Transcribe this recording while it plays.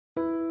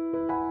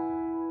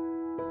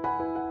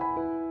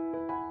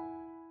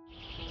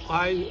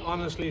I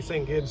honestly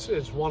think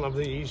it's one of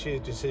the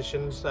easiest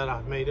decisions that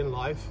I've made in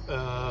life.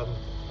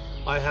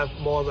 I have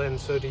more than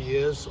 30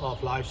 years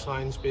of life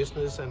science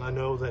business, and I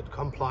know that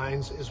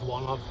compliance is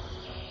one of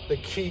the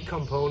key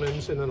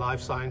components in a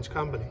life science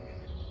company.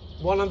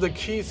 One of the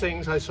key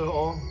things I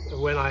saw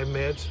when I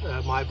met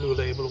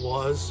MyBlueLabel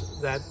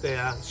was that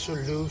their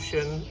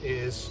solution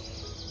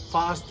is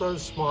faster,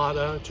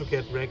 smarter to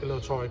get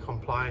regulatory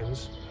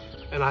compliance.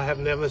 And I have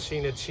never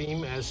seen a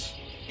team as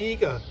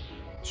eager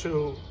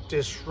to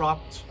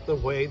disrupt the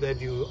way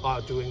that you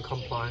are doing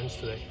compliance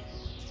today.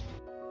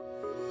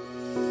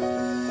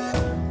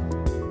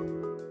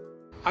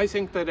 I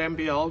think that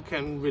MBL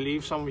can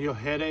relieve some of your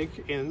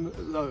headache in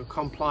the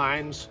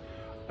compliance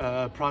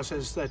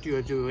process that you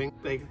are doing.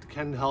 They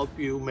can help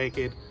you make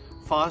it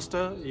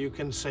faster, you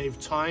can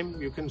save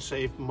time, you can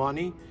save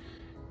money.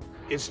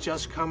 It's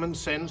just common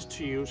sense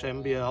to use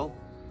MBL.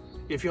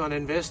 If you're an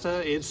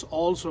investor, it's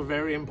also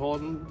very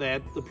important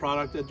that the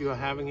product that you're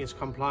having is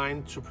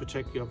compliant to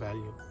protect your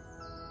value.